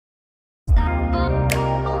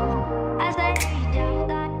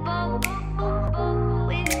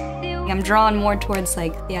I'm drawn more towards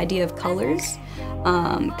like the idea of colors,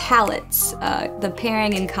 palettes, the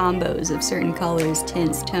pairing and combos of certain colors,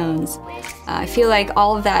 tints, tones. I feel like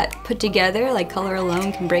all of that put together, like color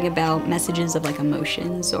alone, can bring about messages of like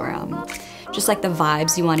emotions or just like the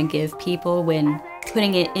vibes you want to give people when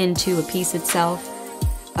putting it into a piece itself.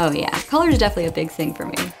 Oh yeah, color is definitely a big thing for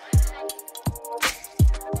me.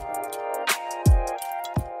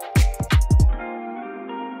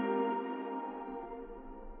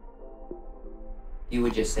 You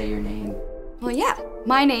would just say your name. Well, yeah.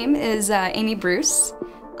 My name is Aimee Bruce.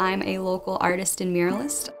 I'm a local artist and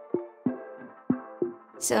muralist.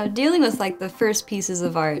 So dealing with like the first pieces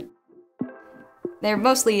of art, they're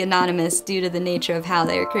mostly anonymous due to the nature of how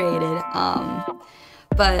they're created.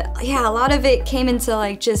 But yeah, a lot of it came into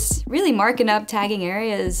like just really marking up, tagging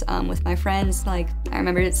areas with my friends. Like I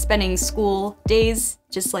remember spending school days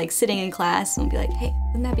just like sitting in class and be like, hey,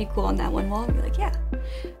 wouldn't that be cool on that one wall? And be like, yeah.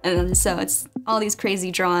 And then so it's all these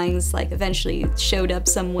crazy drawings like eventually showed up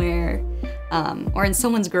somewhere or in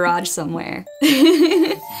someone's garage somewhere.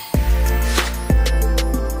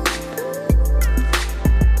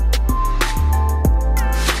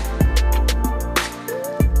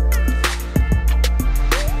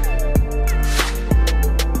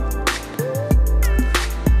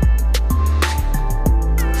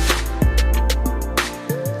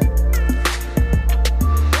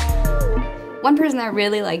 One person that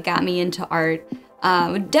really like got me into art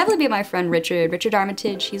would definitely be my friend Richard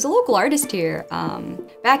Armitage. He's a local artist here.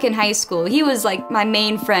 Back in high school, he was like my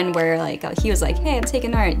main friend where like he was like, hey, I'm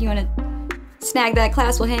taking art. You wanna snag that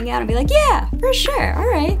class? We'll hang out. And be like, yeah, for sure, all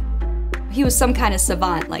right. He was some kind of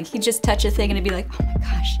savant. Like he'd just touch a thing and it'd be like, oh my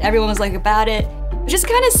gosh, everyone was like about it. But just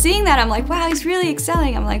kind of seeing that, I'm like, wow, he's really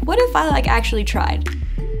excelling. I'm like, what if I like actually tried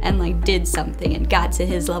and like did something and got to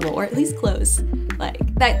his level, or at least close? Like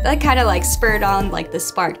that kind of like spurred on like the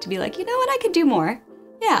spark to be like, you know what, I could do more.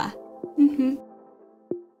 Yeah.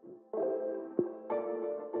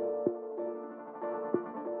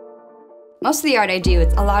 Most of the art I do,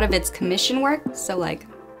 a lot of it's commission work, so like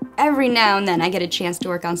every now and then I get a chance to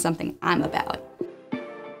work on something I'm about.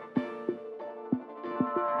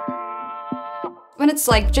 When it's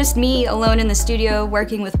like just me alone in the studio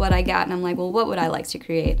working with what I got and I'm like, well, what would I like to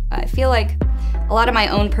create? I feel like a lot of my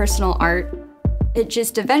own personal art, it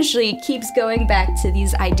just eventually keeps going back to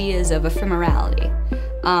these ideas of ephemerality.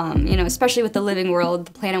 You know, especially with the living world,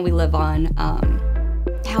 the planet we live on,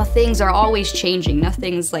 how things are always changing,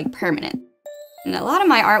 nothing's like permanent. And a lot of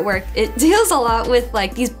my artwork, it deals a lot with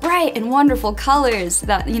like these bright and wonderful colors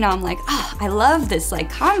that, you know, I'm like, oh, I love this like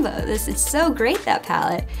combo, it's so great, that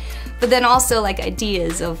palette. But then also like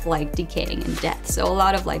ideas of like decaying and death. So a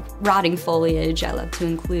lot of like rotting foliage I love to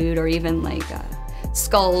include, or even like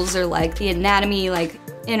skulls, or like the anatomy, like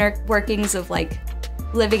inner workings of like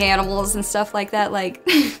living animals and stuff like that. Like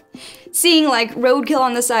seeing like roadkill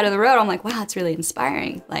on the side of the road, I'm like, wow, it's really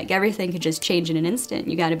inspiring. Like everything could just change in an instant.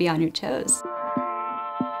 You gotta be on your toes.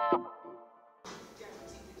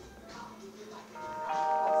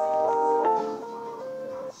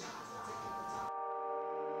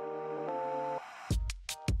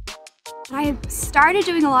 I started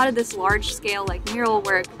doing a lot of this large-scale like mural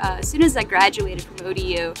work as soon as I graduated from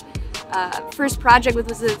ODU. First project was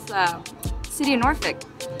with city of Norfolk,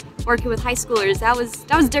 working with high schoolers. That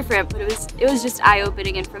was different, but it was just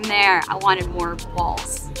eye-opening. And from there, I wanted more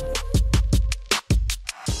walls.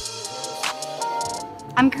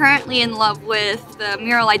 I'm currently in love with the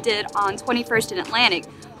mural I did on 21st and Atlantic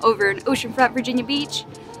over in Oceanfront, Virginia Beach.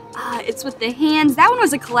 It's with the hands. That one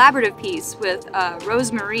was a collaborative piece with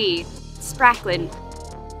Rosemarie Spracklin.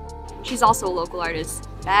 She's also a local artist.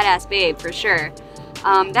 Badass babe, for sure.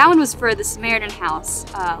 That one was for the Samaritan House.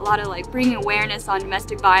 A lot of like bringing awareness on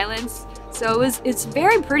domestic violence. So it's a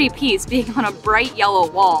very pretty piece being on a bright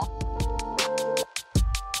yellow wall.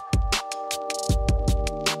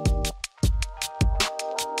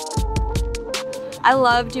 I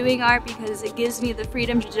love doing art because it gives me the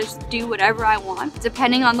freedom to just do whatever I want,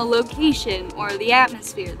 depending on the location or the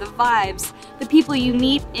atmosphere, the vibes, the people you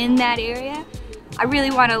meet in that area. I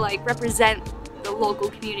really want to like represent the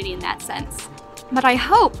local community in that sense. But I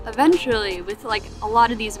hope eventually with like a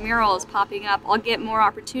lot of these murals popping up, I'll get more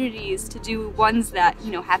opportunities to do ones that,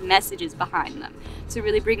 you know, have messages behind them, to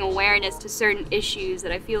really bring awareness to certain issues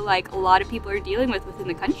that I feel like a lot of people are dealing with within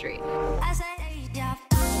the country.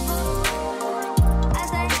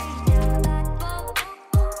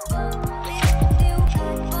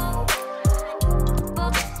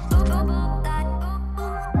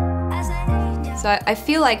 So I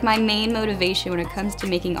feel like my main motivation when it comes to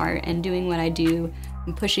making art and doing what I do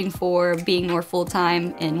and pushing for being more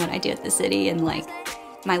full-time in what I do at the city and like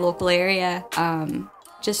my local area,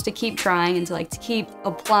 just to keep trying and to keep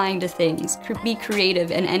applying to things, be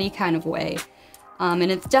creative in any kind of way.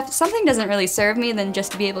 And if something doesn't really serve me, then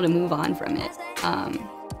just to be able to move on from it.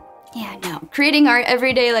 Yeah, no, creating art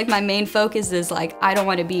every day, my main focus is I don't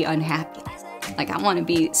want to be unhappy. I want to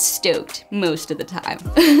be stoked most of the time.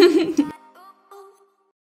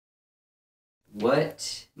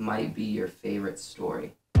 What might be your favorite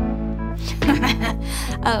story?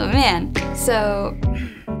 Oh man, so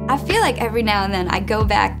I feel like every now and then I go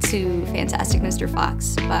back to Fantastic Mr.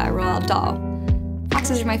 Fox by Roald Dahl.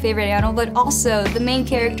 Foxes are my favorite animal, but also the main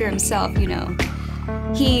character himself,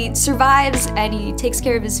 he survives and he takes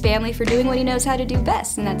care of his family for doing what he knows how to do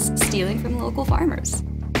best, and that's stealing from local farmers.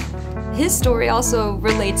 His story also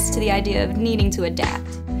relates to the idea of needing to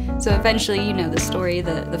adapt. So eventually, the story,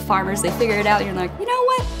 the farmers, they figure it out, and you're like, you know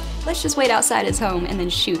what? Let's just wait outside his home and then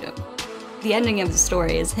shoot him. The ending of the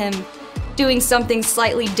story is him doing something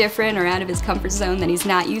slightly different or out of his comfort zone that he's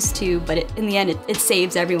not used to, but in the end, it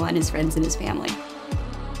saves everyone, his friends and his family.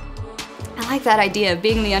 I like that idea of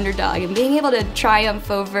being the underdog and being able to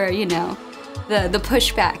triumph over, the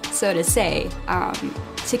pushback, so to say,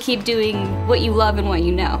 to keep doing what you love and what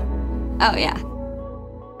you know. Oh yeah.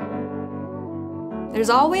 There's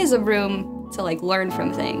always a room to learn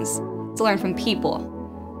from things, to learn from people.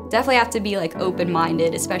 Definitely have to be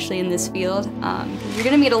open-minded, especially in this field. 'Cause you're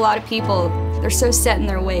gonna meet a lot of people, they're so set in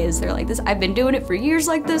their ways. They're like, I've been doing it for years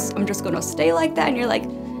like this, I'm just gonna stay like that. And you're like,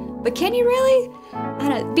 but can you really?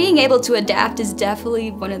 Being able to adapt is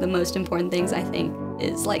definitely one of the most important things, I think,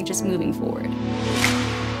 is just moving forward.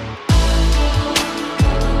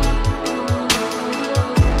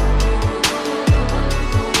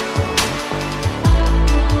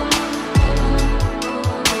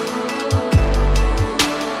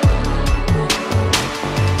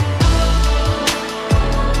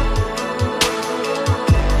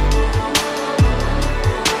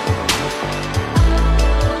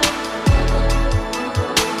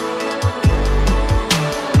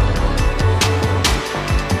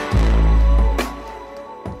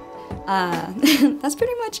 That's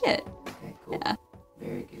pretty much it. Okay, cool. Yeah.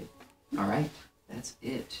 Very good. All right, that's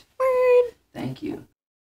it. Word. Thank you.